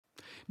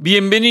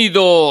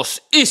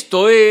Bienvenidos,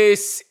 esto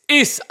es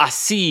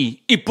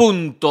así y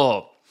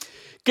punto.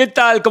 ¿Qué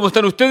tal? ¿Cómo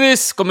están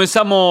ustedes?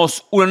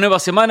 Comenzamos una nueva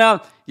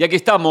semana y aquí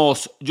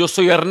estamos. Yo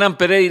soy Hernán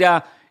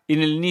Pereyra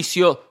en el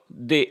inicio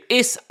de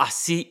Es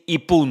así y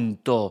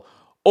punto.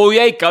 Hoy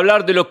hay que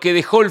hablar de lo que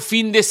dejó el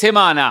fin de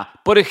semana.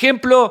 Por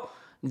ejemplo,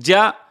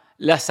 ya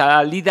la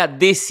salida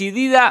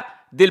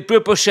decidida del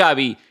propio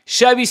Xavi.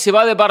 Xavi se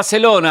va de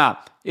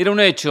Barcelona, era un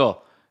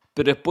hecho,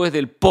 pero después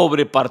del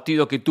pobre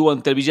partido que tuvo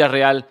ante el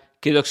Villarreal,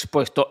 quedó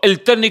expuesto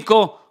el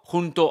técnico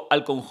junto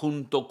al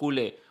conjunto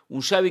culé.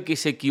 Un Xavi que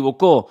se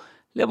equivocó.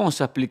 Le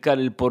vamos a explicar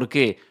el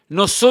porqué.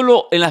 No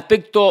solo en el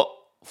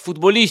aspecto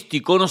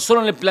futbolístico, no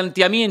solo en el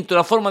planteamiento,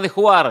 la forma de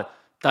jugar,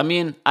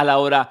 también a la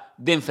hora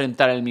de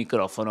enfrentar el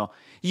micrófono.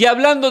 Y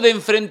hablando de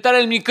enfrentar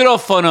el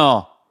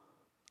micrófono,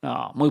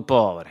 no, muy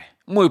pobre,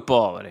 muy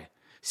pobre.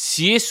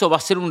 Si eso va a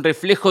ser un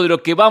reflejo de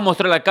lo que va a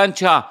mostrar la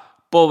cancha,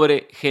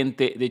 pobre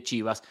gente de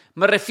Chivas.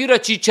 Me refiero a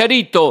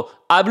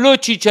Chicharito. Habló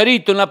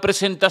Chicharito en la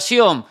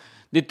presentación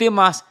de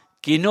temas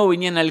que no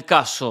venían al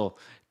caso,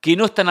 que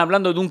no están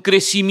hablando de un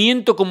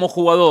crecimiento como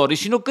jugador. Y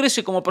si no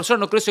crece como persona,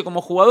 no crece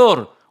como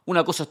jugador.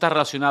 Una cosa está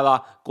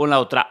relacionada con la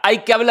otra. Hay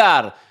que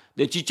hablar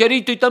de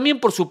Chicharito y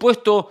también, por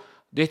supuesto,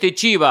 de este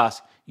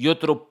Chivas y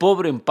otro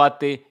pobre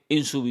empate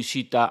en su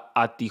visita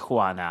a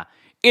Tijuana.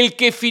 El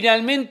que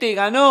finalmente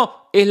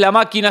ganó es la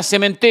máquina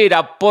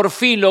cementera. Por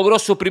fin logró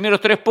sus primeros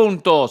 3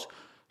 puntos.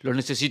 Los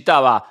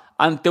necesitaba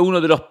ante uno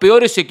de los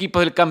peores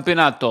equipos del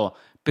campeonato,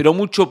 pero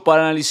mucho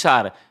para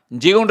analizar.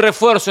 Llega un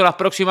refuerzo en las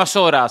próximas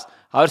horas,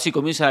 a ver si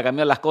comienzan a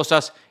cambiar las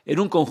cosas en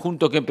un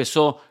conjunto que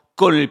empezó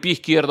con el pie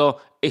izquierdo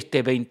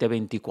este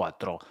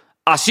 2024.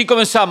 Así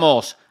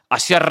comenzamos,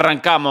 así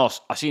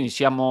arrancamos, así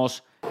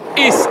iniciamos.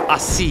 Es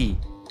así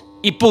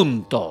y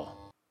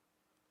punto.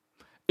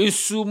 En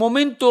su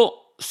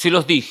momento se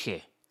los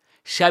dije,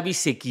 Xavi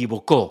se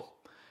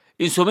equivocó.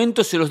 En su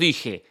momento se los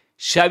dije,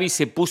 Xavi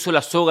se puso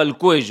la soga al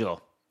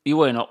cuello. Y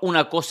bueno,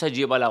 una cosa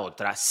lleva a la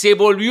otra. Se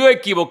volvió a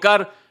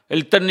equivocar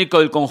el técnico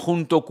del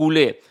conjunto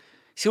culé.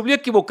 Se volvió a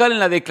equivocar en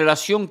la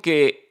declaración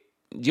que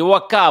llevó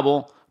a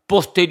cabo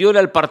posterior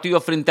al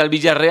partido frente al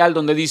Villarreal,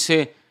 donde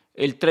dice,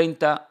 el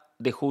 30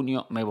 de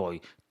junio me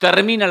voy.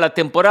 Termina la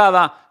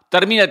temporada,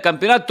 termina el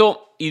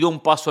campeonato y da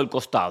un paso al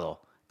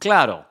costado.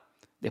 Claro,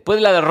 después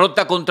de la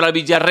derrota contra el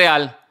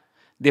Villarreal,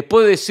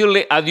 después de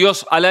decirle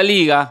adiós a la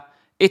Liga,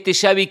 este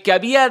Xavi que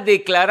había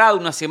declarado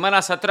unas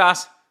semanas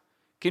atrás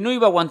que no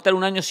iba a aguantar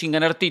un año sin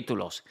ganar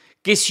títulos,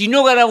 que si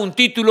no ganaba un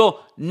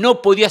título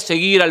no podía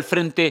seguir al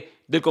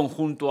frente del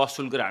conjunto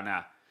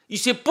azulgrana. Y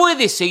se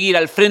puede seguir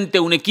al frente de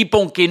un equipo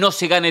aunque no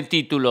se gane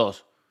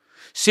títulos.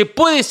 Se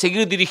puede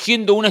seguir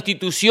dirigiendo una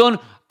institución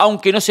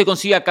aunque no se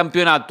consiga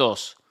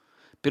campeonatos.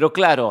 Pero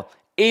claro,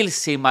 él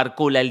se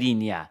marcó la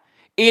línea,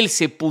 él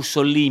se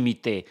puso el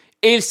límite,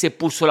 él se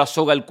puso la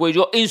soga al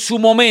cuello en su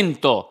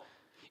momento.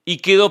 Y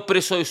quedó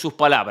preso de sus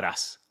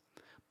palabras.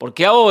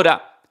 Porque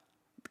ahora,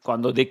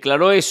 cuando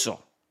declaró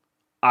eso,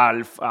 a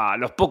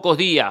los pocos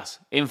días,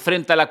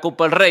 enfrenta la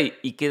Copa del Rey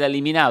y queda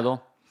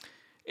eliminado,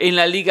 en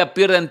la Liga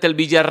pierde ante el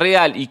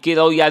Villarreal y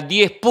queda hoy a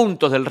 10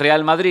 puntos del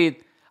Real Madrid,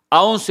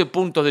 a 11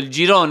 puntos del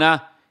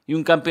Girona y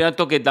un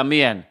campeonato que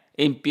también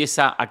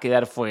empieza a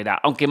quedar fuera,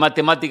 aunque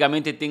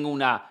matemáticamente tenga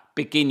una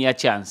pequeña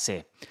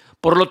chance.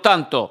 Por lo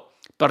tanto,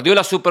 perdió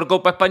la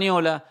Supercopa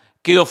Española,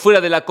 quedó fuera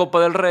de la Copa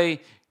del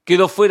Rey,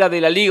 quedó fuera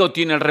de la Liga o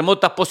tiene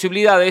remotas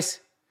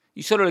posibilidades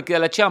y solo le queda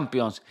la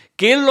Champions,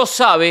 que él lo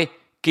sabe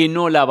que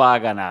no la va a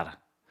ganar.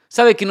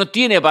 Sabe que no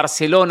tiene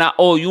Barcelona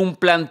hoy un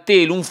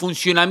plantel, un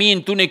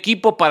funcionamiento, un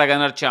equipo para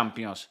ganar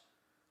Champions.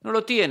 No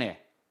lo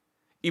tiene.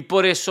 Y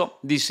por eso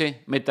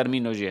dice, me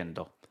termino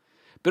yendo.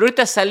 Pero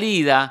esta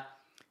salida,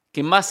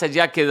 que más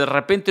allá que de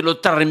repente lo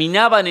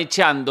terminaban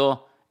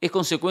echando, es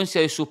consecuencia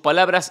de sus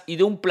palabras y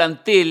de un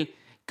plantel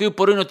que hoy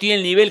por hoy no tiene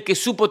el nivel que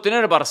supo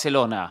tener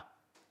Barcelona.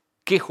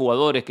 Qué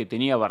jugadores que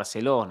tenía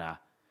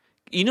Barcelona.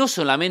 Y no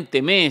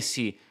solamente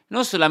Messi,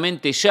 no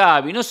solamente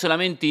Xavi, no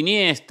solamente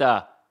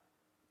Iniesta.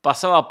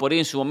 Pasaba por ahí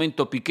en su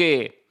momento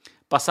Piqué,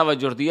 pasaba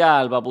Jordi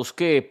Alba,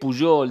 Busquets,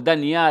 Puyol,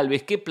 Dani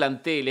Alves. Qué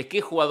planteles,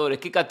 qué jugadores,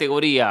 qué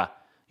categoría.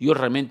 Y hoy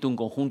realmente un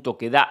conjunto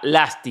que da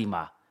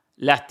lástima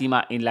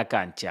en la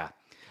cancha.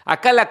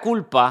 Acá la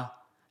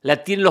culpa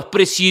la tienen los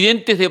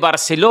presidentes de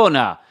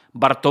Barcelona,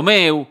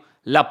 Bartomeu,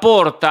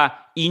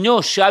 Laporta y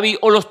no Xavi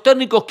o los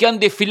técnicos que han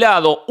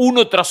desfilado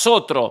uno tras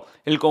otro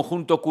el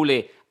conjunto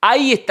culé.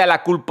 Ahí está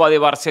la culpa de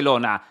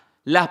Barcelona.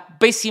 Las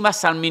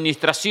pésimas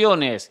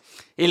administraciones,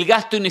 el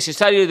gasto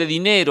innecesario de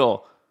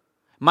dinero,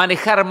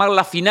 manejar mal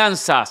las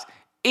finanzas.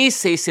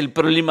 Ese es el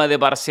problema de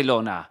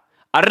Barcelona.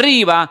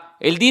 Arriba,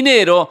 el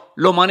dinero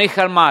lo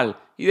manejan mal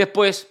y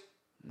después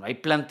no hay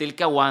plantel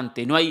que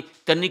aguante, no hay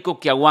técnico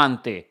que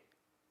aguante.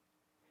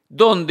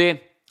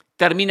 ¿Dónde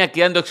termina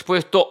quedando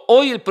expuesto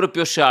hoy el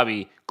propio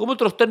Xavi, como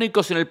otros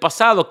técnicos en el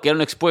pasado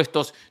quedaron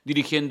expuestos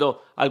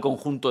dirigiendo al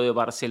conjunto de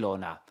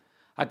Barcelona?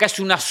 Acá es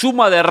una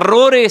suma de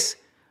errores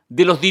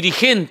de los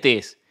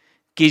dirigentes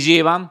que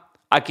llevan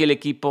a que el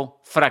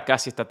equipo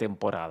fracase esta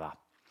temporada.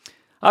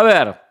 A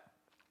ver,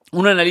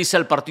 uno analiza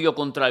el partido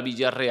contra el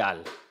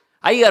Villarreal.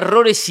 Hay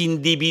errores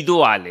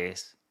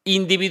individuales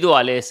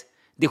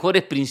de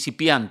jugadores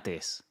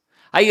principiantes.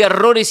 Hay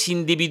errores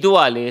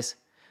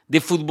individuales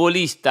de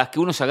futbolistas que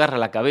uno se agarra a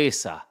la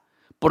cabeza.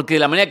 Porque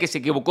de la manera que se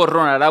equivocó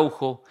Ronald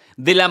Araujo,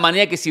 de la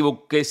manera que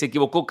se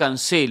equivocó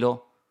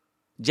Cancelo,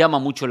 llama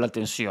mucho la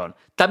atención.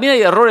 También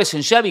hay errores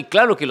en Xavi,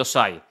 claro que los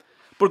hay.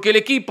 Porque el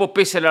equipo,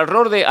 pese al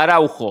error de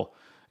Araujo,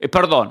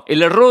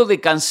 el error de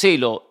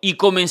Cancelo y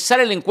comenzar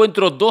el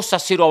encuentro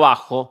 2-0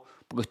 abajo,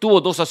 porque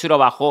estuvo 2-0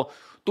 abajo,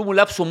 tuvo un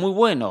lapso muy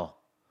bueno.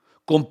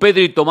 Con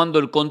Pedri tomando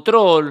el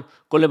control,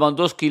 con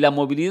Lewandowski la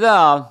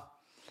movilidad,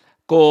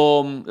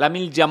 con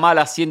Lamine Yamal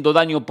haciendo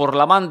daño por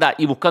la banda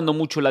y buscando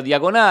mucho la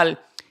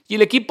diagonal. Y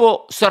el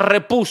equipo se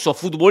repuso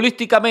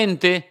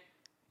futbolísticamente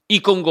y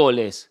con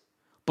goles,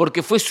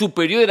 porque fue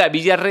superior a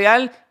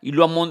Villarreal y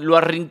lo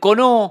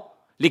arrinconó,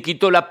 le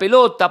quitó la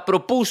pelota,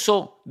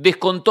 propuso,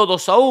 descontó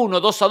 2-1,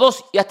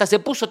 2-2 y hasta se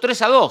puso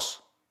 3-2.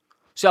 O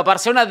sea,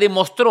 Barcelona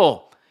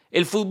demostró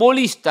el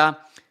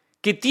futbolista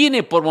que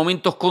tiene por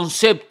momentos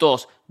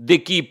conceptos de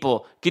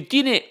equipo, que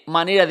tiene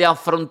manera de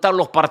afrontar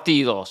los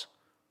partidos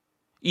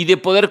y de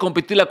poder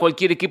competirle a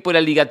cualquier equipo de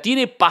la liga.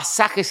 Tiene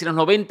pasajes en los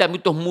 90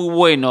 minutos muy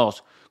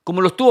buenos, como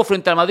lo estuvo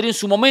frente al Madrid en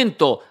su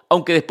momento,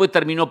 aunque después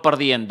terminó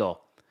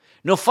perdiendo.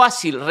 No es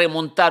fácil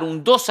remontar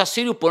un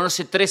 2-0 y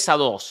ponerse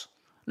 3-2.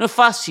 No es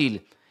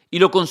fácil. Y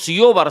lo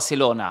consiguió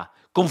Barcelona,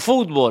 con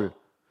fútbol,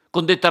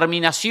 con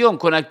determinación,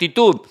 con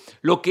actitud.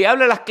 Lo que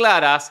habla a las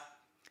claras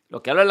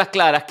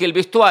es que el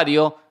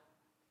vestuario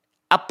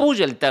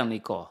apoya al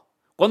técnico.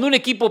 Cuando un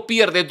equipo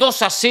pierde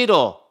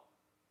 2-0,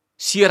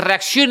 si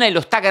reacciona y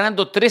lo está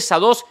ganando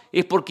 3-2,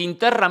 es porque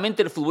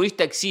internamente el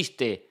futbolista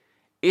existe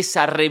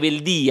esa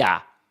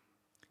rebeldía.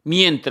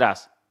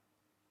 Mientras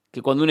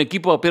que cuando un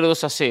equipo pierde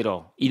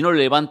 2-0 y no lo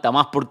levanta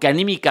más porque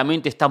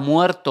anímicamente está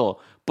muerto,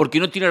 porque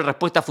no tiene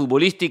respuestas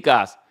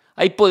futbolísticas,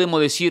 ahí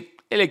podemos decir,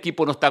 el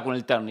equipo no está con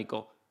el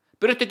técnico.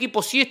 Pero este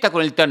equipo sí está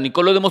con el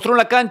técnico, lo demostró en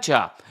la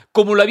cancha,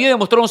 como lo había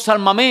demostrado en San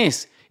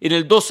Mamés, en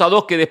el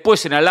 2-2 que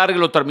después en alargue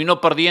lo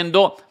terminó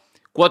perdiendo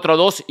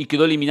 4-2 y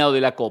quedó eliminado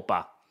de la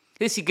Copa.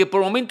 Es decir, que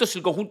por momentos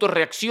el conjunto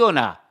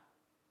reacciona,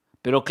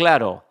 pero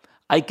claro,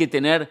 hay que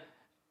tener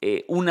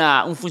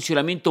un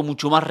funcionamiento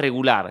mucho más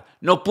regular.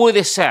 No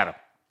puede ser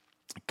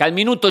que al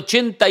minuto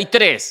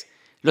 83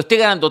 lo esté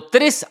ganando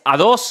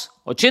 3-2,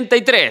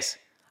 83,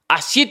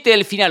 a 7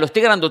 del final lo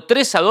esté ganando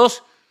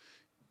 3-2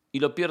 y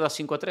lo pierda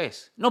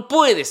 5-3. No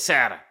puede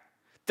ser.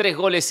 3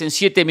 goles en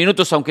 7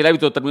 minutos, aunque el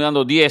árbitro terminó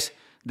dando 10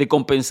 de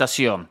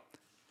compensación.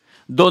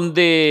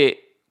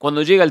 Donde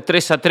cuando llega el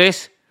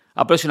 3-3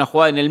 aparece una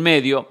jugada en el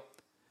medio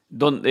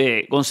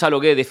donde Gonzalo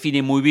Guedes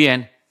define muy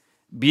bien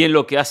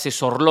lo que hace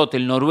Sorloth,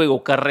 el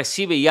noruego, que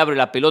recibe y abre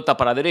la pelota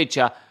para la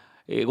derecha.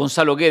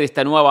 Gonzalo Guedes,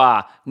 esta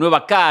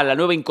nueva cara,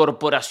 nueva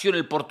incorporación,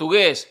 el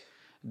portugués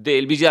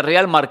del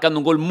Villarreal, marcando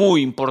un gol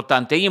muy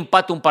importante. Ahí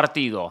empata un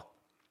partido.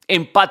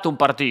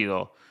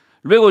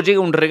 Luego llega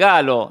un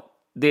regalo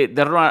de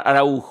Ronald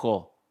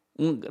Araujo,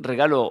 un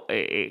regalo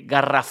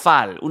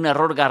garrafal, un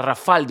error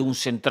garrafal de un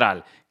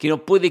central, que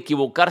no puede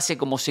equivocarse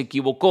como se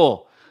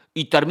equivocó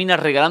y termina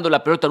regalando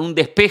la pelota en un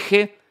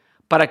despeje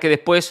para que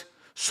después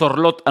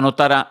Sorloth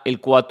anotara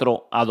el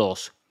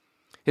 4-2.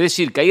 Es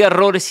decir, que hay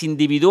errores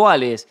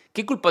individuales.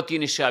 ¿Qué culpa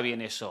tiene Xavi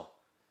en eso?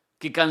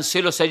 Que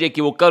Cancelo se haya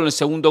equivocado en el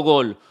segundo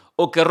gol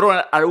o que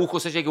Ronald Araujo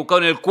se haya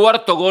equivocado en el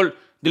cuarto gol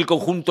del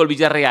conjunto del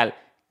Villarreal.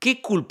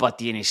 ¿Qué culpa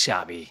tiene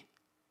Xavi?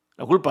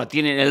 La culpa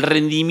tiene en el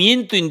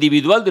rendimiento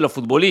individual de los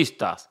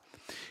futbolistas.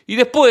 Y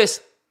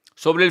después,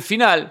 sobre el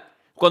final,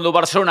 cuando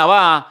Barcelona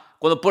va,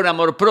 cuando pone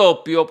amor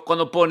propio,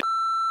 cuando pone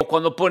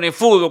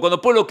fútbol,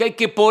 cuando pone lo que hay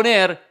que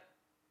poner,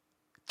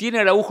 tiene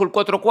Araujo el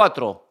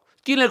 4-4.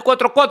 Tiene el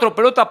 4-4,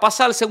 pelota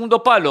pasa al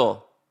segundo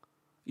palo.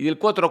 Y del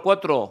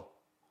 4-4,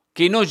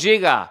 que no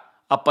llega,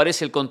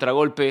 aparece el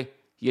contragolpe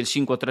y el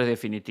 5-3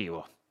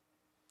 definitivo.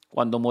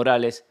 Cuando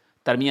Morales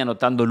termina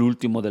anotando el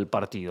último del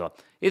partido.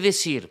 Es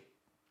decir,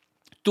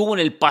 tuvo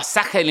en el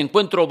pasaje del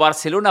encuentro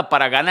Barcelona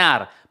para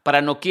ganar,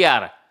 para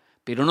noquear,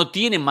 pero no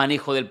tiene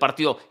manejo del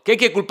partido. ¿Que hay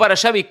que culpar a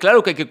Xavi?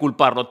 Claro que hay que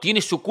culparlo.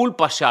 Tiene su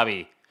culpa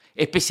Xavi,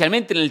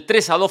 especialmente en el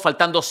 3-2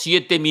 faltando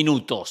 7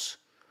 minutos.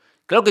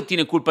 Claro que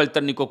tiene culpa el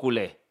técnico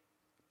culé.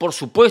 Por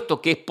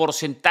supuesto que es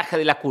porcentaje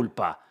de la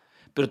culpa,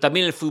 pero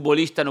también el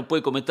futbolista no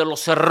puede cometer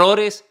los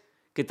errores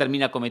que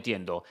termina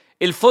cometiendo.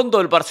 El fondo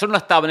del Barcelona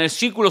estaba en el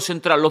círculo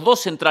central, los dos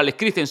centrales,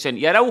 Christensen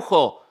y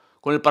Araujo,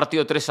 con el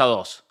partido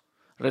 3-2.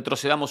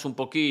 Retrocedamos un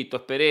poquito,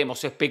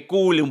 esperemos,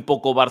 especule un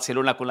poco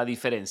Barcelona con la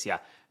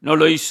diferencia. No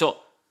lo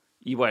hizo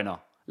y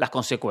bueno, las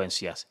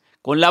consecuencias.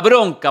 Con la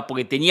bronca,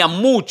 porque tenía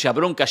mucha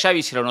bronca,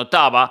 Xavi se lo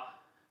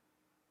notaba,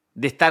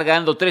 de estar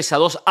ganando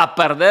 3-2 a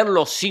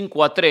perderlo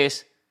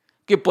 5-3,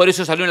 que por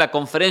eso salió en la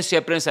conferencia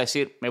de prensa a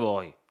decir, me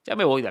voy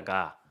de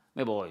acá,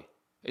 me voy.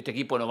 Este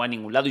equipo no va a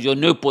ningún lado y yo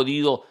no he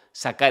podido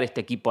sacar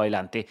este equipo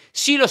adelante.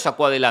 Sí lo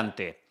sacó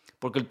adelante,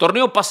 porque el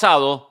torneo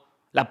pasado,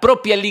 la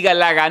propia liga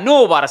la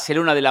ganó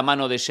Barcelona de la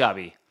mano de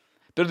Xavi,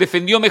 pero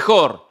defendió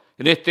mejor.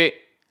 En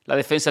la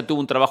defensa tuvo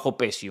un trabajo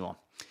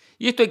pésimo.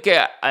 Y esto hay que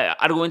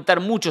argumentar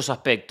muchos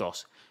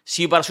aspectos.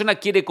 Si Barcelona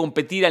quiere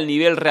competir al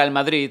nivel Real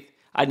Madrid,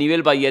 a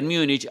nivel Bayern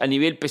Múnich, a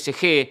nivel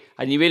PSG,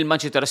 a nivel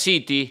Manchester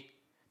City,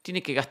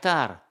 tiene que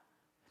gastar,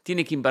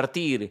 tiene que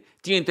invertir,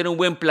 tiene que tener un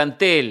buen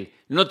plantel,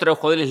 no traer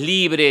jugadores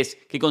libres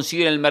que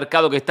consiguen el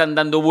mercado que están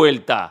dando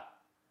vuelta.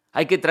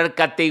 Hay que traer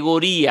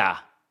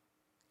categoría.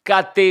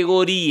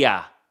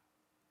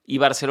 Y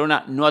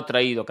Barcelona no ha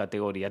traído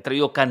categoría, ha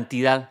traído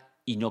cantidad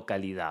y no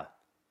calidad.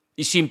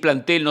 Y sin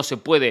plantel no se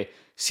puede,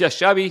 sea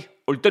Xavi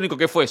o el técnico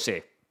que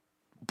fuese.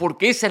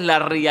 Porque esa es la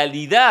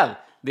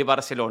realidad de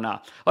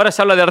Barcelona. Ahora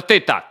se habla de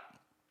Arteta.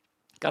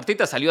 Que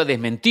Arteta salió a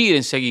desmentir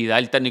enseguida,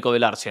 el técnico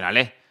del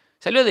Arsenal.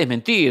 Salió a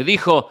desmentir,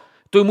 dijo,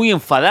 estoy muy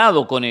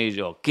enfadado con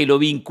ello, que lo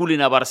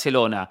vinculen a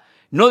Barcelona.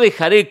 No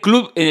dejaré el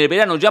club en el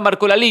verano, ya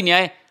marcó la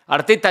línea.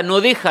 Arteta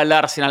no deja al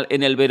Arsenal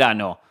en el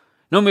verano.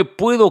 No me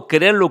puedo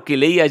creer lo que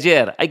leí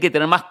ayer. Hay que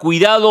tener más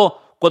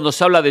cuidado cuando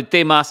se habla de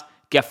temas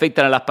que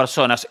afectan a las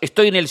personas.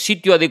 Estoy en el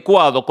sitio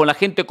adecuado, con la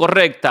gente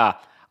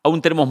correcta.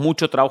 Aún tenemos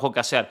mucho trabajo que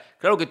hacer.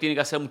 Claro que tiene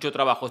que hacer mucho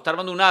trabajo. Está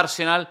armando un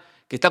Arsenal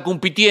que está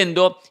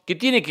compitiendo, que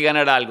tiene que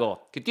ganar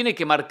algo, que tiene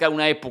que marcar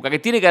una época, que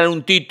tiene que ganar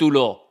un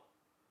título.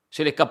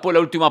 Se le escapó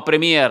la última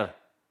Premier.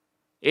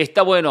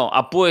 Está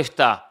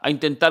apuesta a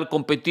intentar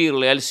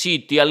competirle al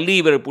City, al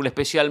Liverpool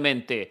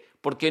especialmente.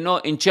 ¿Por qué no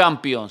en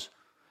Champions?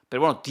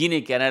 Pero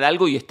tiene que ganar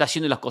algo y está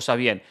haciendo las cosas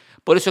bien.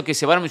 Por eso es que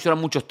se van a mencionar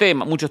muchos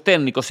temas, muchos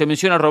técnicos. Se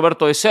menciona a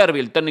Roberto De Zerbi,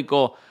 el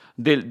técnico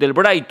del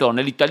Brighton,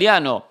 el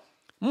italiano.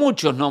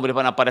 Muchos nombres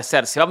van a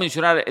aparecer. Se va a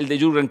mencionar el de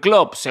Jürgen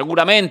Klopp,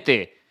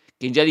 seguramente,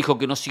 quien ya dijo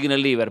que no sigue en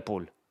el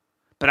Liverpool.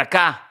 Pero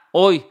acá,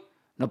 hoy,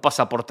 no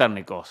pasa por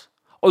técnicos.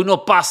 Hoy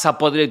no pasa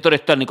por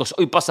directores técnicos.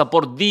 Hoy pasa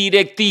por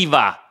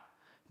directiva.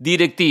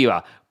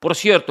 Por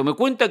cierto, me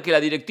cuentan que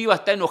la directiva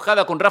está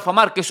enojada con Rafa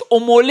Márquez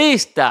o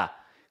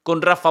molesta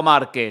con Rafa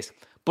Márquez.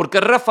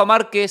 Porque Rafa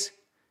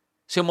Márquez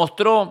se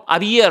mostró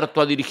abierto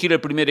a dirigir el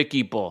primer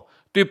equipo.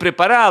 Estoy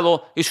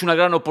preparado, es una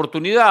gran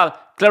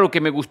oportunidad, claro que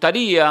me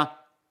gustaría.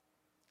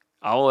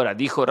 Ahora,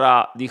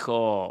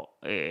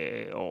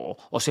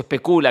 o se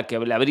especula que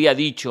le habría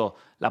dicho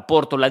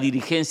Laporta, la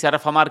dirigencia de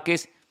Rafa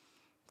Márquez,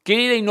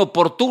 que era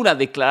inoportuna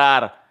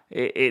declarar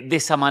de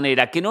esa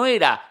manera, que no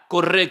era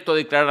correcto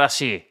declarar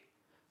así.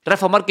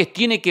 Rafa Márquez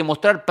tiene que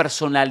mostrar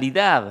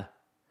personalidad.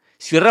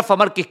 Si Rafa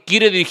Márquez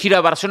quiere dirigir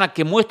a Barcelona,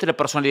 que muestre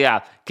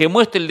personalidad, que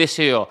muestre el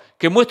deseo,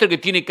 que muestre que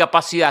tiene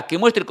capacidad, que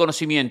muestre el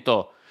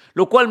conocimiento.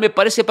 Lo cual me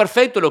parece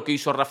perfecto lo que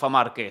hizo Rafa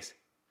Márquez.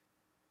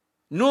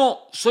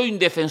 No soy un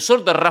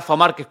defensor de Rafa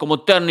Márquez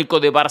como técnico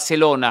de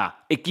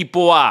Barcelona,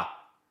 equipo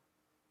A.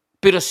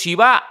 Pero si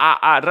va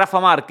a Rafa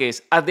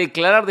Márquez a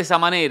declarar de esa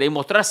manera y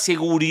mostrar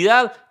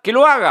seguridad, que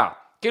lo haga.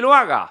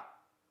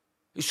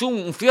 Es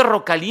un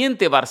fierro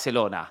caliente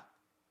Barcelona.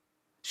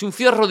 Es un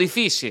fierro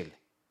difícil.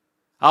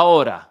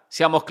 Ahora,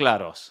 seamos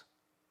claros.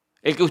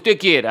 El que usted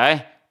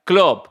quiera,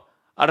 Klopp,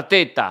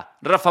 Arteta,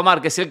 Rafa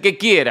Márquez, el que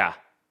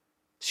quiera.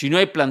 Si no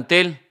hay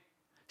plantel,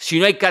 si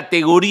no hay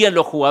categoría en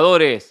los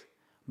jugadores,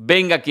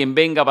 venga quien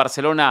venga,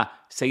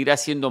 Barcelona seguirá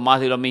siendo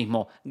más de lo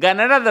mismo.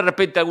 Ganará de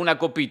repente alguna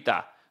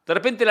copita. De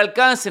repente le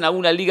alcancen a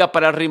una liga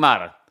para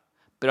arrimar.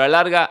 Pero a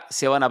la larga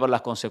se van a ver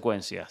las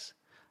consecuencias.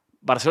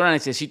 Barcelona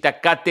necesita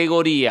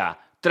categoría,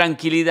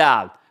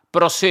 tranquilidad,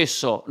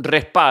 proceso,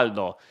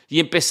 respaldo. Y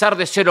empezar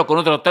de cero con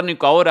otro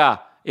técnico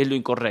ahora es lo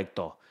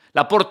incorrecto.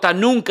 Laporta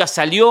nunca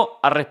salió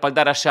a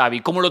respaldar a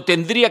Xavi, como lo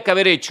tendría que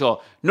haber hecho.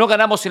 No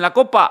ganamos en la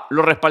Copa,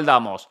 lo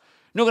respaldamos.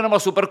 No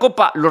ganamos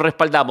Supercopa, lo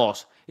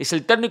respaldamos. Es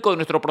el técnico de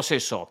nuestro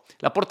proceso.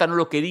 Laporta no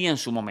lo quería en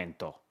su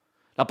momento.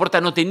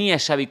 Laporta no tenía a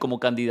Xavi como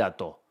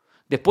candidato.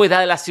 Después,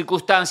 dadas las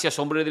circunstancias,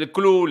 hombre del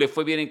club, le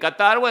fue bien en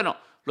Qatar,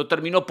 lo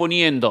terminó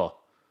poniendo.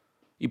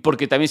 Y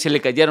porque también se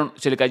le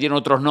cayeron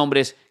otros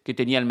nombres que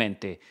tenía en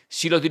mente.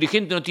 Si los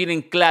dirigentes no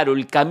tienen claro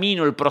el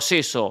camino, el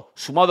proceso,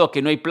 sumado a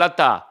que no hay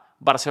plata,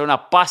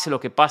 Barcelona, pase lo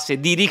que pase,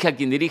 dirija a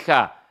quien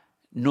dirija,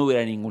 no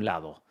verá a ningún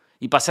lado.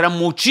 Y pasarán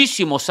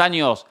muchísimos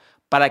años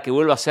para que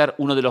vuelva a ser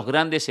uno de los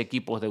grandes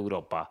equipos de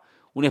Europa.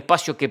 Un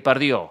espacio que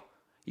perdió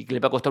y que le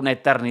va a costar una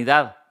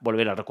eternidad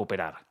volver a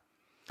recuperar.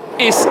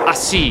 Es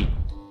así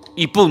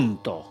y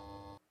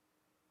punto.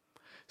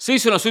 Se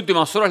hizo en las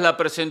últimas horas la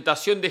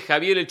presentación de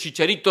Javier el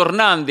Chicharito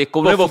Hernández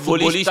como nuevo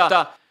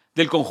futbolista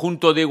del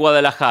conjunto de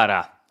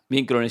Guadalajara.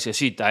 Bien que lo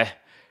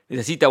necesita,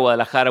 Necesita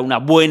Guadalajara una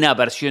buena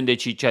versión de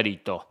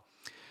Chicharito.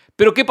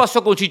 Pero ¿qué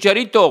pasó con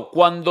Chicharito?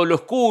 Cuando lo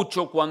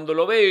escucho, cuando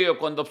lo veo,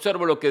 cuando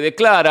observo lo que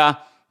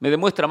declara, me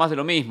demuestra más de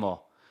lo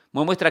mismo.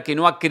 Me demuestra que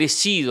no ha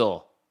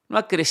crecido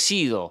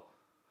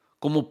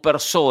como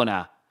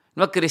persona,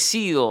 no ha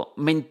crecido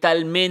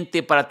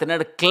mentalmente para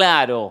tener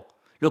claro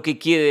lo que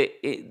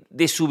quiere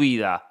de su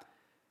vida.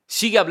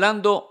 Sigue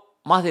hablando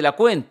más de la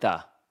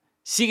cuenta.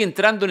 Sigue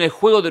entrando en el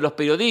juego de los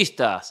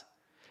periodistas.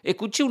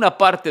 Escuché una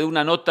parte de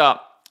una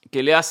nota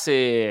que le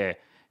hace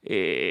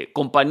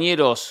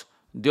compañeros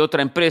de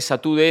otra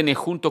empresa, TUDN,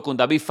 junto con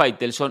David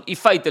Faitelson. Y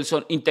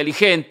Faitelson,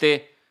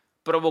 inteligente,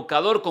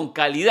 provocador con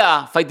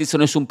calidad.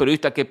 Faitelson es un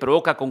periodista que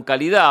provoca con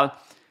calidad.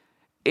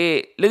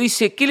 Le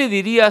dice, ¿qué le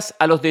dirías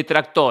a los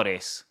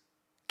detractores?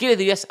 ¿Qué le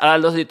dirías a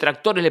los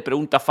detractores? Le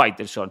pregunta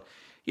Faitelson.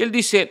 Y él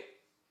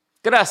dice,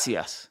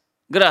 gracias,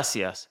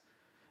 gracias.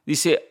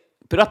 Dice,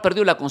 pero has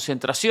perdido la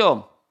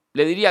concentración.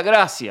 Le diría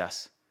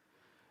gracias.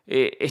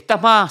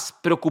 Estás más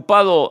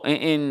preocupado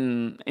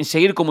en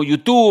seguir como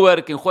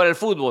youtuber que en jugar al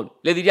fútbol.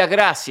 Le diría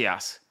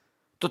gracias.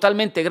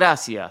 Totalmente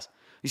gracias.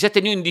 Dice, has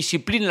tenido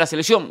indisciplina en la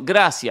selección.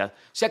 Gracias.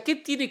 O sea, ¿qué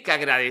tiene que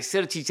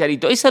agradecer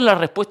Chicharito? Esa es la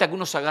respuesta que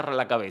uno se agarra a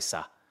la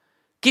cabeza.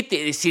 ¿Qué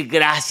te decir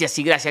gracias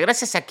y gracias?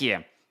 ¿Gracias a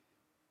quién?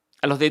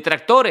 ¿A los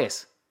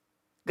detractores?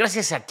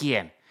 ¿Gracias a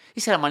quién?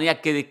 Esa es la manera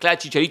que declara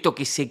Chicharito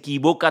que se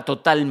equivoca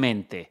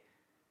totalmente.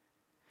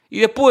 Y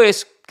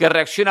después que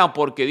reacciona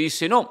porque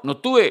dice, no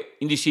tuve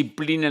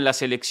indisciplina en la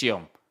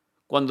selección.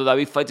 Cuando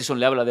David Faitelson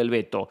le habla del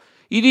veto.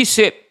 Y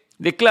dice,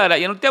 declara,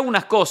 y anoté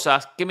algunas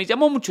cosas que me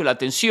llamó mucho la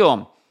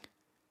atención.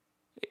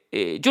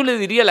 Yo le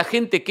diría a la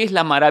gente que es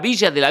la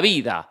maravilla de la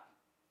vida.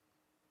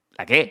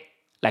 ¿La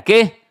qué? ¿La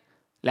qué?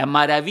 La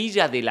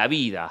maravilla de la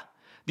vida.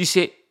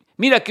 Dice,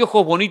 mira qué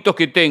ojos bonitos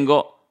que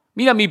tengo,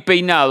 mira mi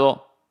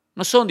peinado.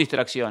 No son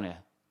distracciones.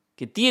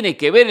 ¿Qué tiene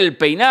que ver el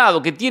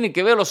peinado? ¿Qué tiene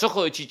que ver los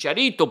ojos de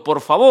Chicharito?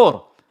 Por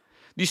favor.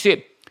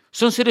 Dice,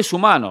 son seres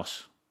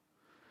humanos.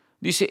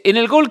 Dice, en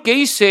el gol que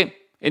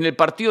hice en el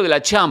partido de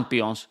la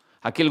Champions,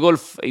 aquel gol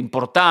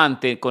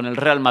importante con el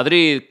Real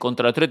Madrid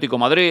contra el Atlético de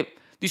Madrid,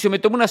 dice, me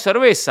tomé una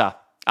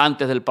cerveza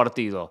antes del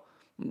partido.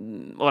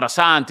 Horas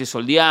antes, o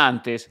el día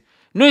antes.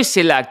 No es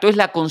el acto, es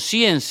la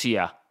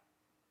conciencia.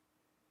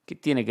 ¿Qué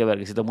tiene que ver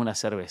que se tomó una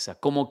cerveza?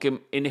 Como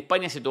que en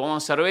España se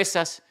tomaban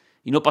cervezas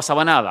y no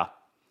pasaba nada.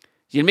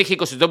 Y en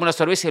México se toma una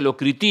cerveza y lo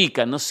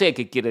critican. No sé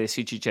qué quiere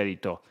decir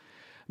Chicharito.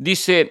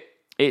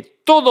 Dice,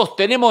 todos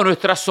tenemos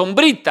nuestras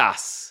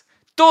sombritas.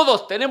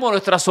 Todos tenemos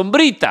nuestras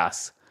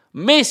sombritas.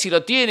 Messi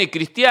lo tiene,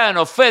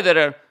 Cristiano,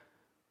 Federer.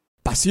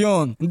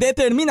 Pasión,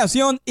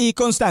 determinación y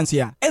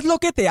constancia es lo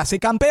que te hace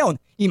campeón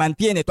y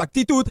mantiene tu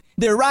actitud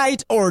de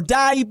ride or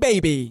die,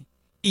 baby.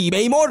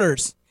 eBay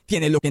Motors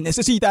tiene lo que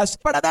necesitas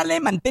para darle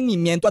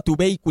mantenimiento a tu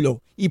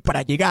vehículo y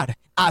para llegar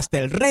hasta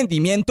el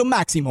rendimiento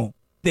máximo.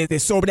 Desde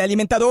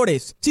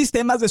sobrealimentadores,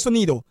 sistemas de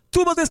sonido,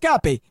 tubos de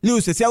escape,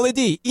 luces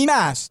LED y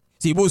más.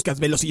 Si buscas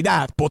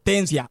velocidad,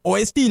 potencia o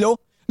estilo,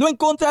 lo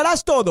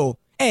encontrarás todo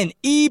en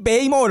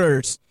eBay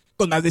Motors.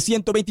 Con más de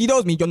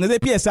 122 millones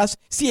de piezas,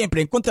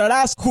 siempre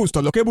encontrarás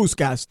justo lo que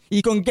buscas.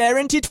 Y con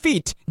Guaranteed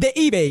Fit de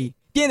eBay,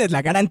 tienes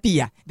la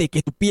garantía de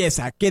que tu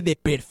pieza quede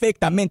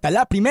perfectamente a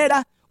la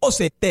primera o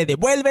se te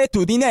devuelve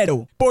tu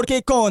dinero.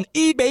 Porque con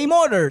eBay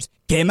Motors,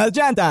 quemas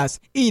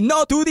llantas y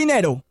no tu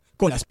dinero.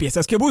 Con las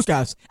piezas que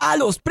buscas, a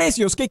los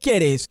precios que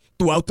quieres,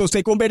 tu auto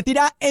se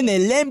convertirá en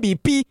el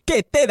MVP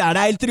que te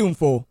dará el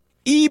triunfo.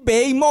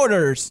 eBay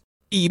Motors.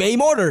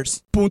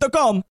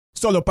 ebaymotors.com.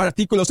 Solo para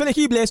artículos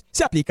elegibles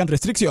se aplican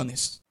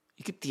restricciones.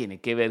 ¿Y qué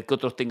tiene que ver que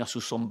otros tengan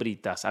sus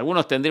sombritas?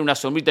 Algunos tendrán una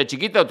sombrita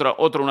chiquita,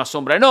 otro una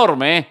sombra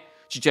enorme, ¿eh?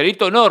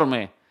 Chicharito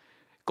enorme.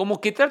 Como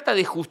que trata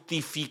de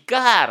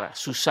justificar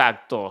sus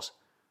actos,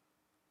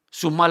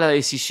 sus malas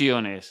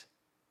decisiones,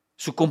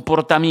 su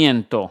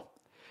comportamiento.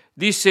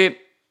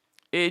 Dice,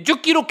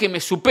 yo quiero que me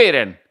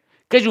superen,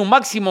 que haya un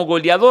máximo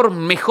goleador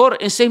mejor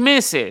en 6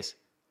 meses.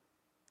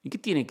 ¿Y qué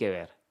tiene que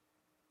ver?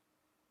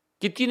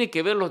 ¿Qué tiene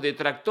que ver los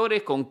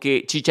detractores con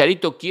que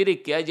Chicharito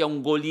quiere que haya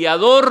un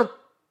goleador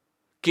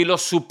que lo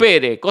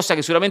supere? Cosa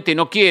que seguramente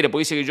no quiere,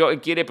 porque dice que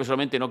quiere, pero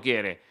solamente no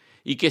quiere.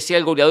 Y que sea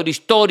el goleador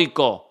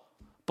histórico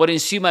por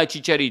encima de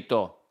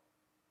Chicharito,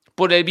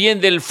 por el bien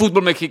del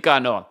fútbol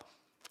mexicano.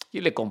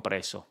 ¿Quién le compra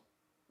eso?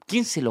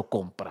 ¿Quién se lo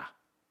compra?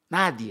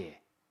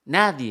 Nadie,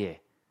 nadie.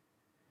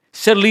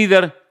 Ser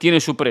líder tiene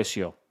su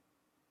precio.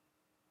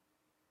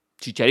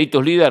 Chicharito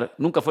es líder,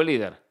 nunca fue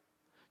líder.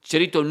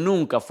 Chicharito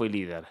nunca fue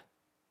líder.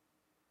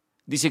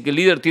 Dice que el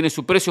líder tiene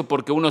su precio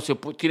porque uno se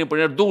tiene que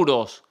poner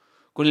duros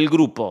con el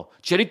grupo.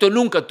 Chicharito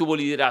nunca tuvo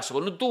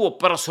liderazgo, no tuvo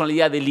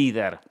personalidad de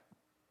líder.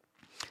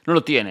 No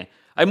lo tiene.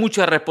 Hay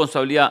mucha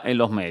responsabilidad en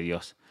los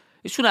medios.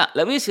 La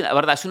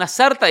verdad, es una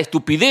sarta de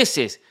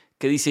estupideces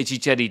que dice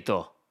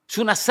Chicharito. Es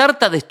una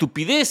sarta de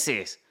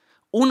estupideces,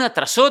 una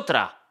tras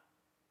otra.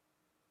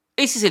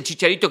 ¿Ese es el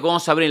Chicharito que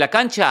vamos a ver en la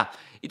cancha?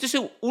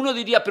 Entonces uno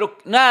diría, pero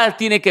nada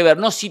tiene que ver.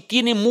 No, sí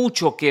tiene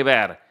mucho que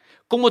ver.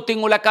 Cómo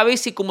tengo la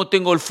cabeza y cómo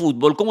tengo el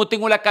fútbol, cómo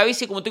tengo la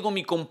cabeza y cómo tengo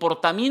mi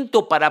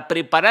comportamiento para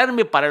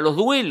prepararme para los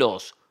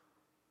duelos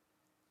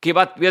que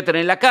voy a tener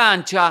en la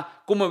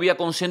cancha, cómo me voy a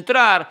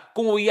concentrar,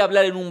 cómo voy a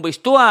hablar en un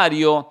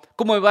vestuario,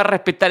 cómo me va a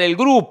respetar el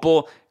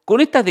grupo. Con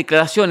estas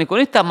declaraciones,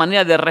 con esta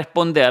manera de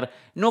responder,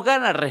 no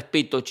gana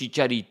respeto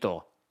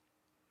Chicharito.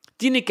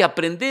 Tiene que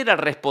aprender a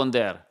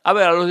responder. A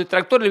ver, a los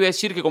detractores les voy a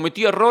decir que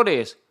cometí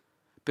errores,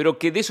 pero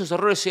que de esos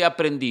errores he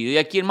aprendido. Y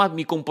aquí en más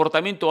mi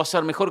comportamiento va a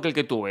ser mejor que el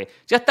que tuve.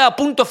 Ya está,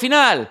 punto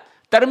final.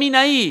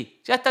 Termina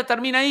ahí. Ya está,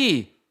 termina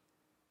ahí.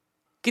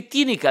 ¿Qué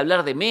tiene que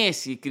hablar de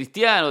Messi,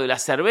 Cristiano, de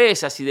las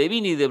cervezas y de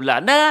vino y de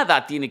bla?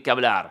 Nada tiene que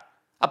hablar.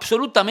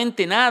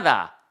 Absolutamente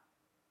nada.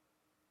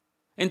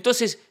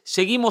 Entonces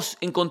seguimos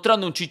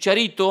encontrando un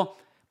Chicharito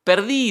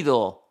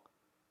perdido,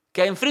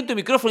 que enfrente del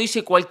micrófono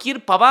dice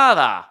cualquier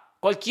pavada,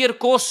 cualquier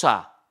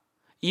cosa.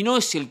 Y no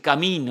es el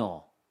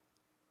camino.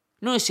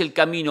 No es el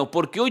camino,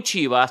 porque hoy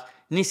Chivas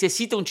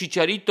necesita un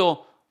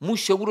Chicharito muy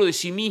seguro de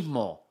sí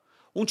mismo.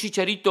 Un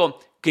Chicharito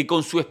que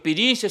con su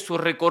experiencia, su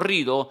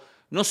recorrido,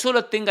 no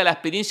solo tenga la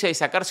experiencia de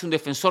sacarse un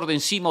defensor de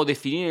encima o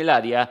definir el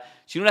área,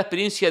 sino la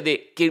experiencia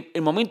de que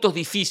en momentos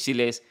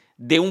difíciles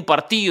de un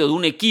partido, de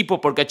un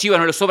equipo, porque a Chivas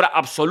no le sobra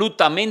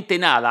absolutamente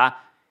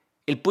nada,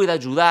 él puede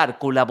ayudar,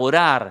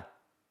 colaborar,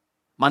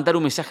 mandar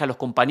un mensaje a los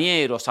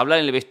compañeros, hablar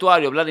en el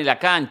vestuario, hablar en la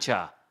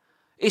cancha.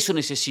 Eso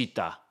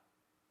necesita.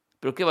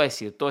 ¿Pero qué va a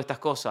decir? Todas estas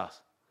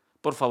cosas.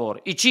 Por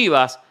favor. Y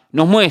Chivas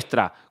nos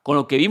muestra, con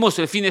lo que vimos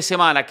el fin de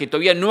semana, que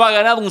todavía no ha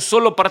ganado un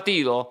solo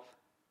partido,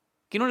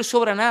 que no le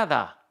sobra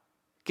nada,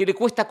 que le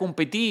cuesta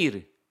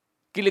competir,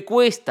 que le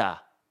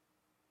cuesta.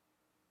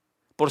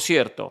 Por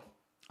cierto,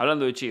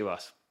 hablando de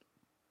Chivas,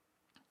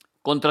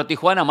 contra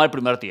Tijuana, mal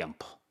primer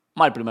tiempo.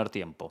 Mal primer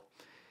tiempo.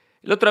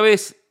 La otra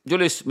vez yo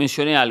les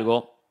mencioné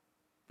algo,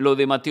 lo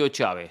de Mateo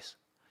Chávez.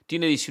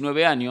 Tiene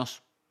 19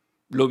 años,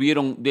 lo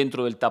vieron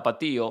dentro del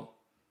Tapatío,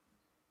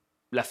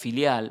 la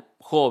filial,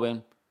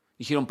 joven,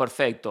 dijeron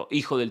perfecto,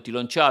 hijo del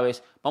Tilón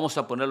Chávez, vamos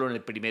a ponerlo en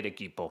el primer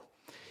equipo.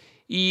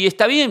 Y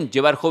está bien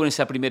llevar jóvenes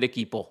al primer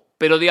equipo,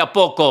 pero de a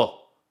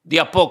poco,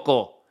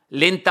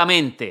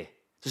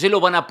 lentamente. Entonces lo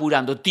van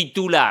apurando,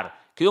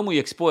 titular, quedó muy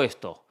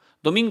expuesto.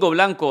 Domingo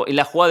Blanco en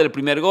la jugada del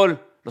primer gol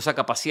lo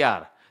saca a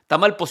pasear. Está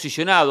mal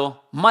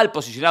posicionado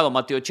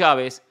Mateo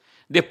Chávez.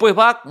 Después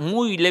va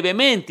muy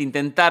levemente a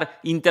intentar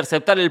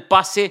interceptar el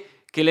pase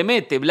que le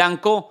mete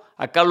Blanco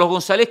a Carlos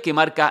González, que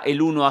marca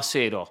el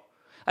 1-0.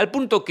 Al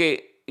punto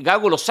que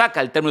Gago lo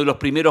saca al término de los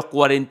primeros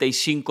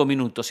 45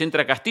 minutos.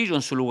 Entra Castillo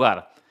en su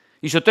lugar.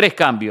 Hizo 3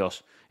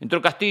 cambios. Entró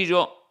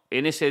Castillo,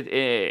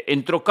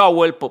 entró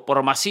Cowell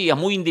por Macías,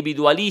 muy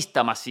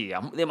individualista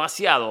Macías,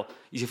 demasiado.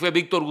 Y se fue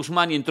Víctor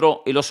Guzmán y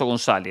entró el Oso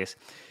González.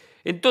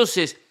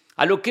 Entonces,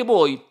 a lo que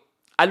voy,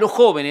 a los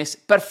jóvenes,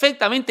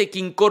 perfectamente hay que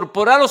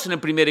incorporarlos en el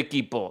primer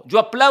equipo. Yo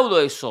aplaudo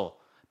eso,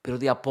 pero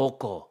de a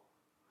poco.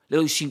 Le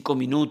doy 5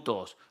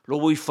 minutos, lo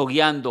voy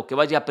fogueando, que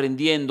vaya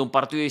aprendiendo, un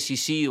partido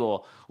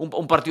decisivo,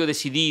 un partido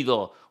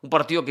decidido, un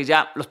partido que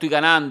ya lo estoy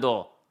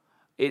ganando.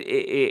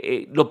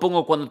 Lo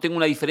pongo cuando tengo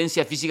una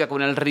diferencia física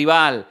con el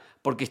rival,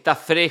 porque está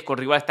fresco, el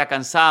rival está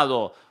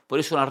cansado, por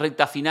eso en la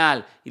recta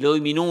final, y le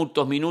doy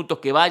minutos,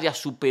 que vaya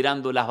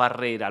superando las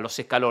barreras, los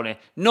escalones.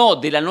 No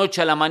de la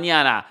noche a la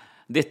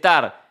mañana, de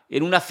estar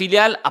en una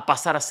filial a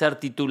pasar a ser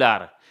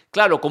titular.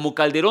 Claro, como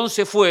Calderón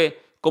se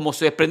fue, como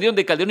se desprendieron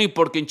de Calderón y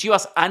porque en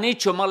Chivas han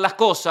hecho mal las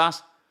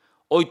cosas,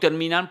 hoy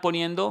terminan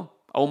poniendo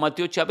a un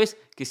Mateo Chávez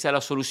que sea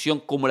la solución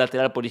como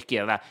lateral por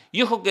izquierda.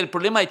 Y ojo que el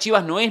problema de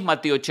Chivas no es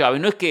Mateo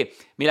Chávez, no es que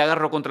me la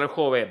agarro contra el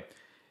joven.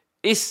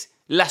 Es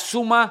la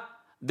suma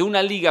de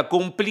una liga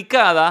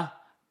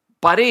complicada,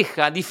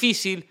 pareja,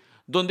 difícil,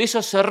 donde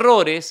esos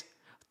errores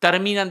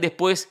terminan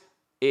después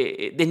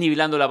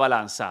desnivelando la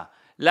balanza.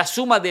 La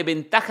suma de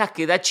ventajas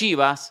que da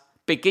Chivas,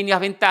 pequeñas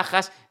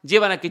ventajas,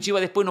 llevan a que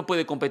Chivas después no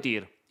puede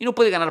competir y no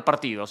puede ganar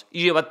partidos.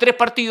 Y lleva 3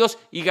 partidos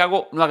y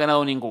Gago no ha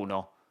ganado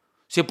ninguno.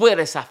 Se puede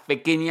dar esas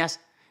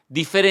pequeñas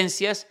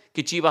diferencias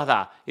que Chivas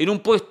da. En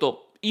un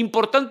puesto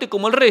importante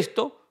como el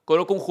resto,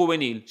 coloca un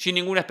juvenil sin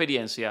ninguna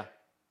experiencia.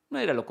 No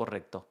era lo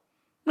correcto.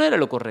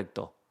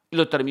 Y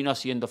lo terminó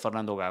haciendo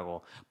Fernando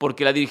Gago.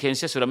 Porque la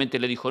dirigencia seguramente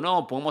le dijo,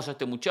 no, pongamos a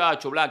este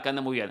muchacho, que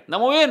anda muy bien. ¿Anda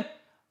muy bien?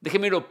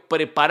 Déjenmelo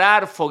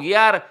preparar,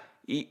 foguear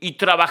y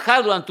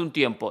trabajar durante un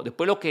tiempo.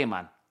 Después lo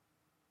queman.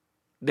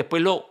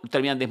 Después lo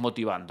terminan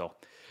desmotivando.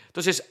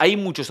 Entonces hay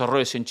muchos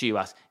errores en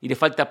Chivas y le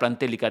falta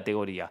plantel y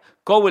categoría.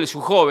 Cowell es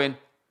un joven,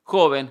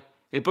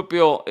 el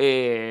propio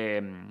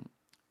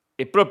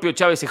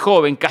Chávez es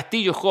joven,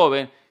 Castillo es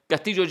joven,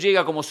 Castillo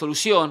llega como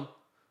solución,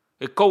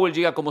 Cowell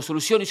llega como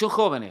solución y son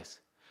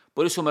jóvenes.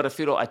 Por eso me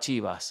refiero a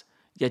Chivas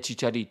y a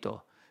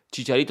Chicharito.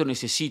 Chicharito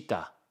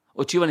necesita,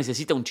 o Chivas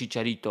necesita un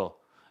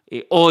Chicharito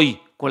hoy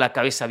con la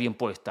cabeza bien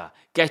puesta,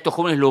 que a estos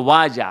jóvenes lo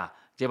vaya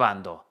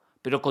llevando,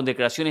 pero con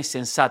declaraciones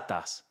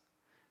sensatas,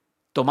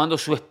 tomando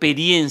su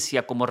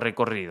experiencia como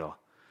recorrido.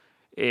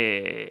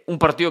 Un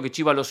partido que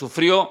Chivas lo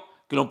sufrió,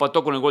 que lo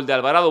empató con el gol de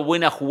Alvarado,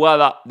 buena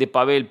jugada de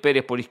Pavel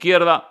Pérez por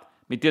izquierda,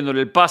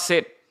 metiéndole el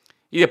pase,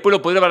 y después lo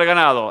podría haber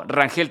ganado.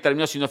 Rangel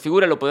terminó siendo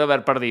figura, lo podría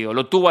haber perdido.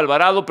 Lo tuvo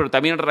Alvarado, pero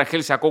también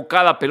Rangel sacó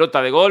cada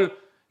pelota de gol,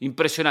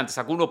 impresionante,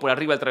 sacó uno por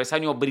arriba del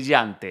travesaño,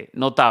 brillante,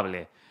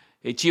 notable.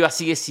 Chivas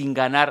sigue sin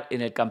ganar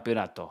en el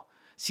campeonato,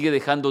 sigue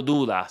dejando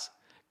dudas,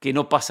 que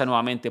no pasa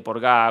nuevamente por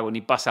Gago,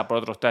 ni pasa por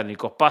otros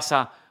técnicos,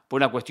 pasa por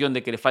una cuestión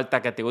de que le falta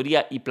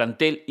categoría y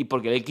plantel y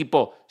porque el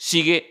equipo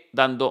sigue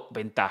dando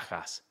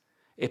ventajas.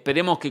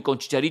 Esperemos que con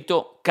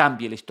Chicharito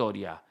cambie la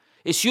historia.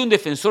 He sido un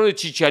defensor de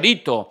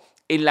Chicharito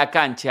en la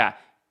cancha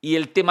y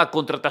el tema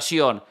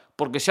contratación,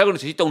 porque si algo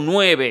necesita un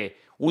 9,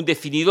 un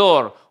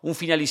definidor, un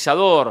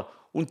finalizador,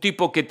 un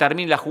tipo que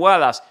termine las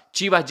jugadas,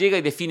 Chivas llega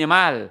y define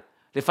mal.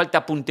 Le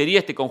falta puntería a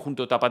este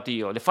conjunto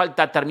tapatío, le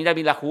falta terminar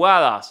bien las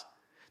jugadas.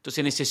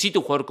 Entonces necesita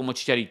un jugador como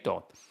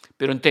Chicharito,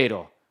 pero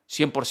entero,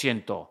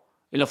 100%.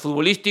 En lo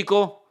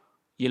futbolístico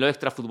y en lo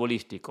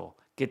extrafutbolístico,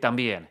 que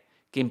también,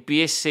 que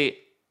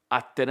empiece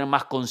a tener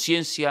más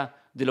conciencia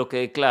de lo que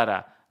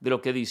declara, de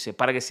lo que dice,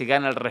 para que se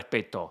gane el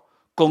respeto,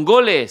 con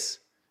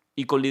goles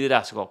y con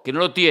liderazgo, que no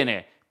lo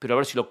tiene, pero a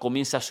ver si lo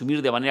comienza a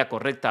asumir de manera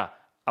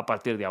correcta a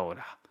partir de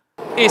ahora.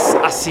 Es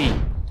así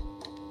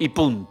y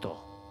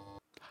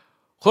punto.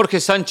 Jorge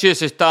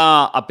Sánchez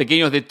está a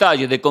pequeños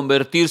detalles de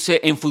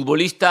convertirse en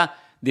futbolista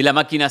de la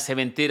máquina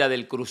cementera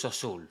del Cruz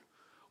Azul.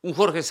 Un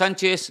Jorge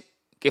Sánchez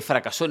que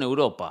fracasó en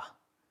Europa,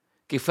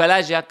 que fue al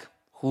Ajax,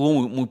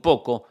 jugó muy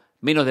poco,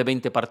 menos de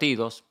 20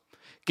 partidos,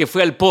 que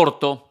fue al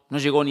Porto, no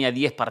llegó ni a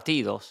 10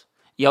 partidos,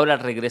 y ahora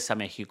regresa a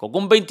México.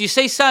 Con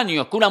 26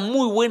 años, con una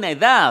muy buena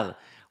edad,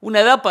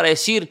 una edad para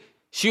decir,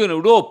 sigo en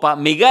Europa,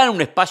 me gano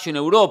un espacio en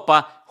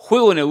Europa,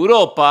 juego en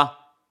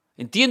Europa.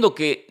 Entiendo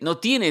que no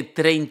tiene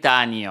 30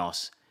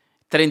 años,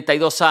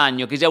 32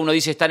 años, que ya uno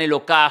dice está en el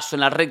ocaso, en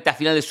la recta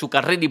final de su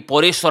carrera y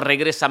por eso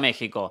regresa a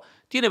México.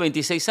 Tiene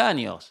 26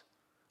 años,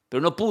 pero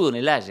no pudo en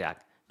el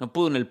Ajax, no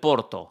pudo en el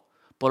Porto.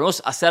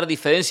 Podemos hacer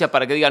diferencia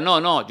para que digan,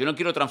 no, yo no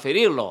quiero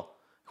transferirlo.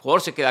 El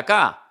jugador se queda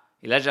acá.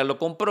 El Ajax lo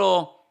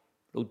compró,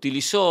 lo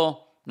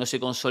utilizó, no se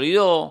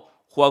consolidó,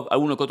 jugó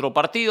alguno que otro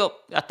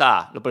partido, ya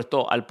está, lo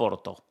prestó al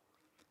Porto.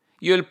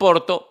 Y el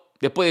Porto,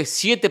 después de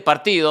 7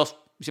 partidos,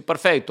 dice,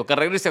 perfecto, que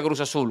regrese a Cruz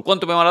Azul.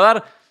 ¿Cuánto me van a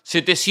dar?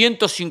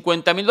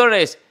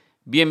 $750,000.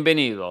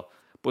 Bienvenido.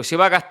 Pues se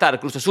va a gastar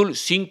Cruz Azul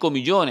 5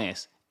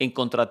 millones en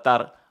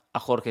contratar a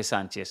Jorge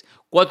Sánchez.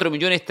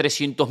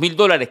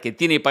 $4.300.000 que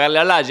tiene que pagarle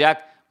al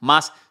Ajax,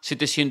 más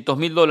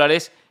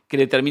 $700,000 que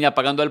le termina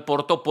pagando al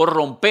Porto por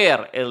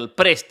romper el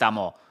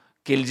préstamo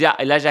que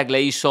el Ajax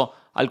le hizo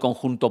al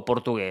conjunto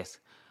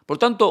portugués. Por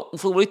tanto, un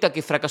futbolista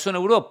que fracasó en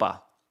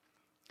Europa.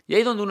 Y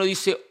ahí es donde uno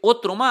dice,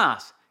 otro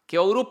más, que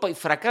va a Europa y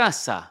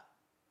fracasa.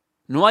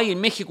 No hay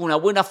en México una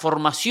buena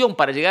formación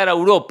para llegar a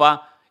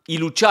Europa y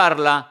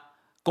lucharla,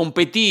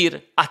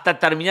 competir, hasta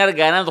terminar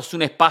ganándose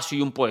un espacio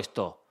y un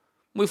puesto.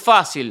 Muy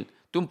fácil,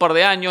 de un par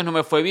de años no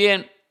me fue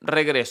bien,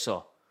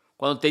 regreso.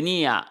 Cuando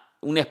tenía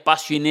un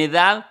espacio en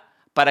edad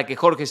para que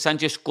Jorge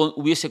Sánchez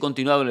hubiese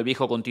continuado en el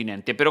viejo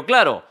continente. Pero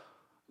claro,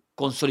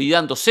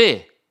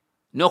 consolidándose,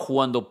 no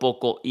jugando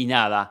poco y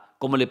nada,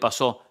 como le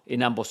pasó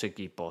en ambos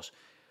equipos.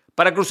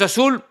 Para Cruz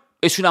Azul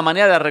es una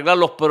manera de arreglar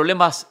los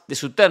problemas de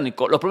su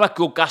técnico, los problemas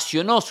que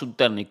ocasionó su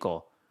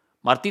técnico.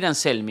 Martín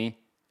Anselmi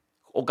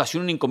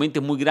ocasionó un inconveniente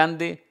muy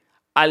grande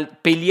al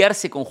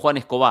pelearse con Juan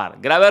Escobar.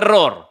 Grave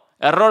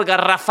error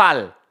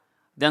garrafal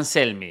de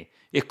Anselmi.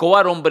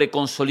 Escobar, hombre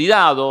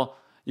consolidado,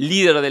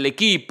 líder del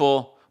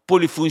equipo,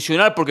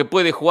 polifuncional porque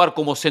puede jugar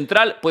como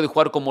central, puede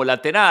jugar como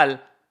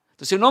lateral.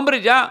 Entonces un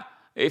hombre ya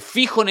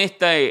fijo en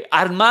este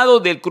armado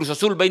del Cruz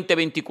Azul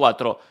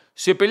 2024.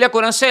 Se pelea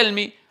con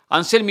Anselmi,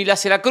 Anselmi le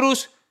hace la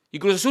cruz y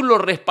Cruz Azul lo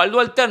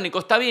respaldó al técnico.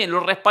 Está bien, lo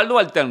respaldó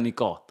al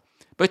técnico.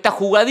 Pero esta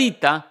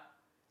jugadita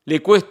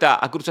le cuesta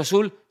a Cruz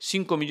Azul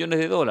 $5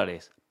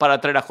 millones para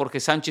traer a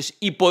Jorge Sánchez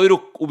y poder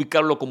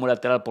ubicarlo como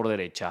lateral por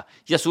derecha.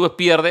 Y a su vez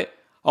pierde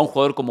a un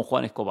jugador como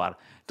Juan Escobar.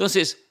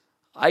 Entonces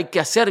hay que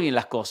hacer bien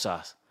las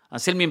cosas.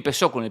 Anselmi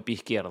empezó con el pie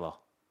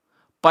izquierdo.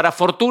 Para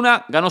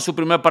fortuna ganó su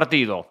primer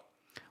partido.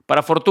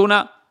 Para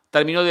fortuna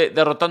terminó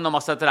derrotando a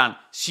Mazatlán.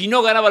 Si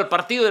no ganaba el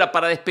partido era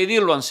para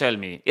despedirlo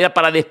Anselmi. Era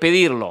para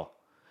despedirlo.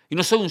 Y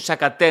no soy un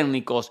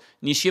sacatécnicos,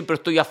 ni siempre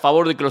estoy a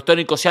favor de que los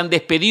técnicos sean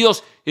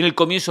despedidos en el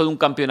comienzo de un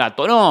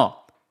campeonato.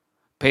 No.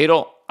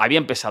 Pero había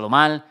empezado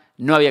mal,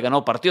 no había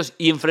ganado partidos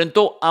y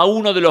enfrentó a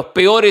uno de los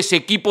peores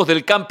equipos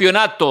del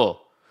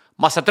campeonato.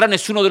 Mazatlán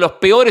es uno de los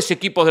peores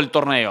equipos del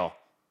torneo.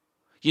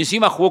 Y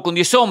encima jugó con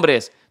 10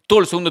 hombres todo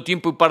el segundo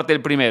tiempo y parte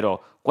del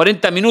primero.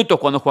 40 minutos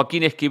cuando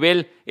Joaquín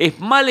Esquivel es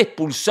mal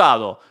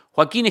expulsado.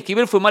 Joaquín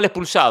Esquivel fue mal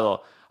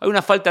expulsado. Hay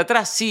una falta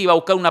atrás, sí, va a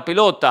buscar una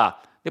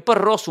pelota. Después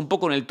roza un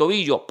poco en el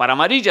tobillo. Para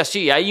amarilla,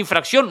 sí, hay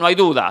infracción, no hay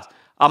dudas.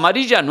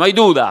 Amarilla, no hay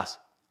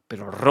dudas.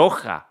 Pero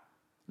roja.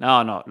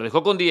 No, lo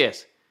dejó con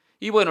 10.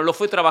 Y bueno, lo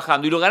fue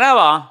trabajando. Y lo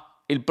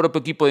ganaba el propio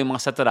equipo de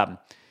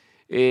Mazatlán.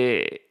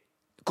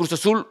 Cruz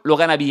Azul lo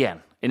gana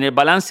bien. En el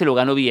balance lo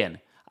ganó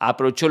bien.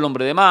 Aprovechó el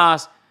hombre de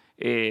más.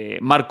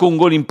 Marcó un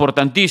gol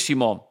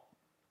importantísimo.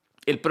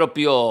 El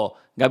propio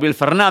Gabriel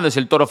Fernández,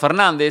 el Toro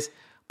Fernández,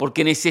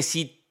 porque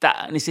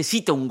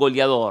necesita un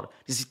goleador.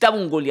 Necesitaba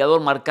un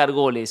goleador marcar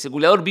goles. El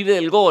goleador vive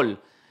del gol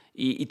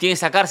y tiene que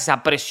sacarse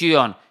esa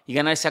presión y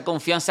ganar esa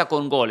confianza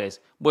con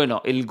goles.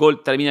 Bueno, el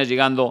gol termina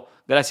llegando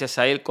gracias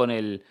a él con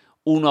el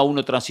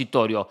 1-1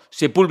 transitorio.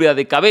 Sepúlveda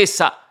de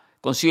cabeza,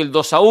 consigue el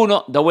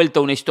 2-1, da vuelta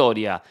a una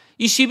historia.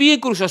 Y si bien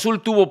Cruz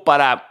Azul tuvo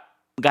para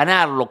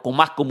ganarlo con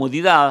más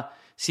comodidad,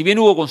 si bien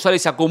Hugo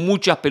González sacó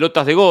muchas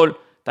pelotas de gol,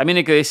 también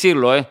hay que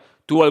decirlo,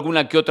 tuvo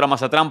alguna que otra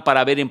Mazatlán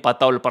para haber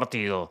empatado el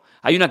partido.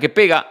 Hay una que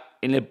pega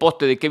en el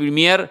poste de Kevin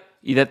Mier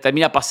y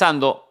termina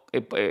pasando,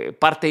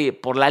 parte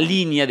por la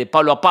línea de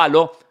palo a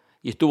palo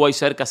y estuvo ahí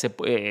cerca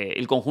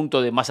el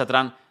conjunto de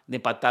Mazatlán de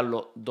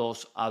empatarlo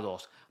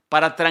 2-2.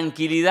 Para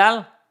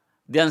tranquilidad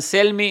de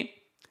Anselmi,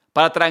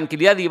 para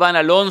tranquilidad de Iván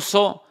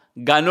Alonso,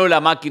 ganó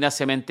la máquina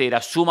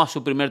cementera, suma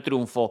su primer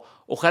triunfo.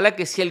 Ojalá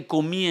que sea el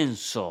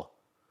comienzo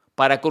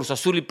para Cruz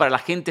Azul y para la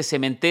gente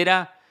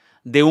cementera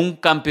de un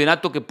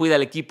campeonato que pueda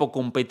el equipo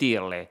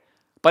competirle.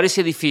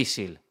 Parece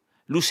difícil,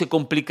 luce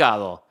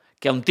complicado,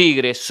 que a un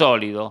Tigre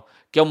sólido,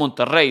 que a un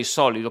Monterrey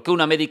sólido, que a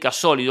un América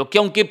sólido, que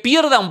aunque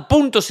pierdan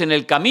puntos en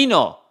el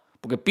camino,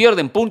 porque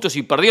pierden puntos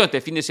y perdió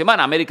este fin de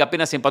semana. América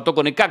apenas empató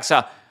con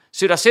Necaxa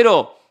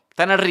 0-0,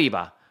 están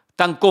arriba,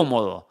 tan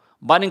cómodo,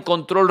 van en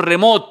control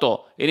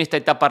remoto en esta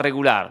etapa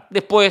regular.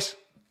 Después,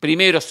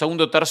 primero,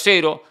 segundo,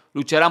 tercero,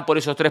 lucharán por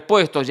esos 3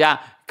 puestos.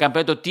 Ya el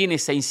campeonato tiene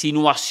esa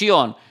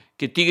insinuación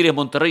que Tigres,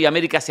 Monterrey y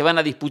América se van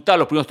a disputar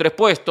los primeros 3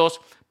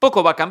 puestos.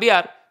 Poco va a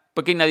cambiar,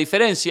 pequeña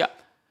diferencia.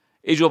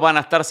 Ellos van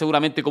a estar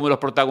seguramente como los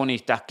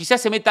protagonistas. Quizás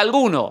se meta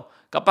alguno,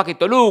 capaz que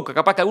Toluca,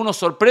 capaz que alguno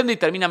sorprende y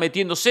termina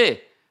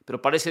metiéndose, pero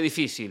parece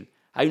difícil.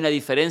 Hay una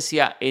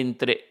diferencia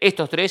entre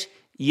estos 3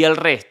 y el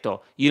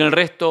resto. Y en el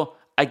resto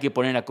hay que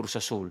poner a Cruz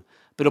Azul.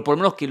 Pero por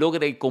lo menos que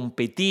logre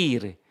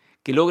competir,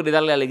 que logre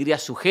darle alegría a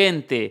su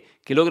gente,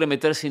 que logre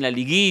meterse en la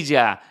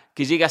liguilla,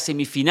 que llegue a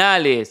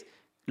semifinales.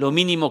 Lo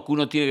mínimo que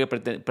uno tiene que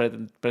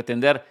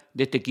pretender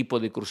de este equipo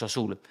de Cruz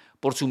Azul.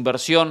 Por su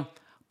inversión,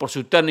 por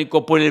su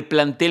técnico, por el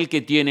plantel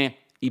que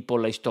tiene y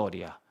por la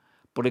historia.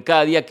 Porque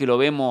cada día que lo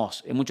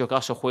vemos, en muchos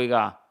casos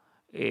juega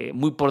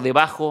muy por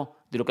debajo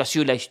de lo que ha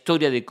sido la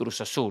historia de Cruz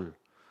Azul,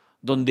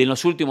 donde en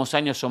los últimos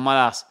años son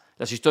más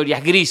las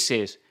historias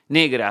grises,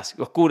 negras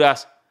y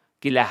oscuras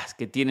que las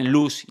que tienen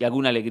luz y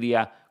alguna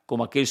alegría,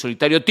 como aquel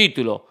solitario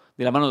título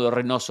de la mano de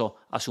Reynoso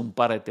hace un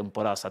par de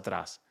temporadas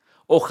atrás.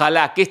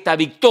 Ojalá que esta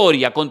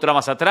victoria contra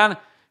Mazatlán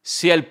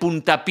sea el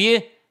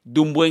puntapié de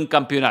un buen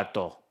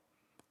campeonato.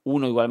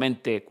 Uno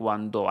igualmente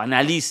cuando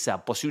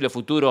analiza posible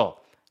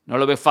futuro no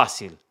lo ve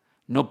fácil.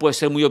 No puede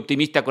ser muy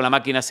optimista con la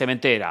máquina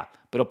cementera,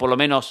 pero por lo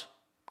menos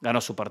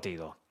ganó su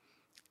partido.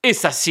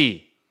 Es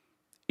así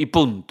y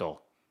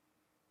punto.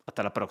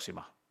 Hasta la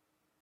próxima.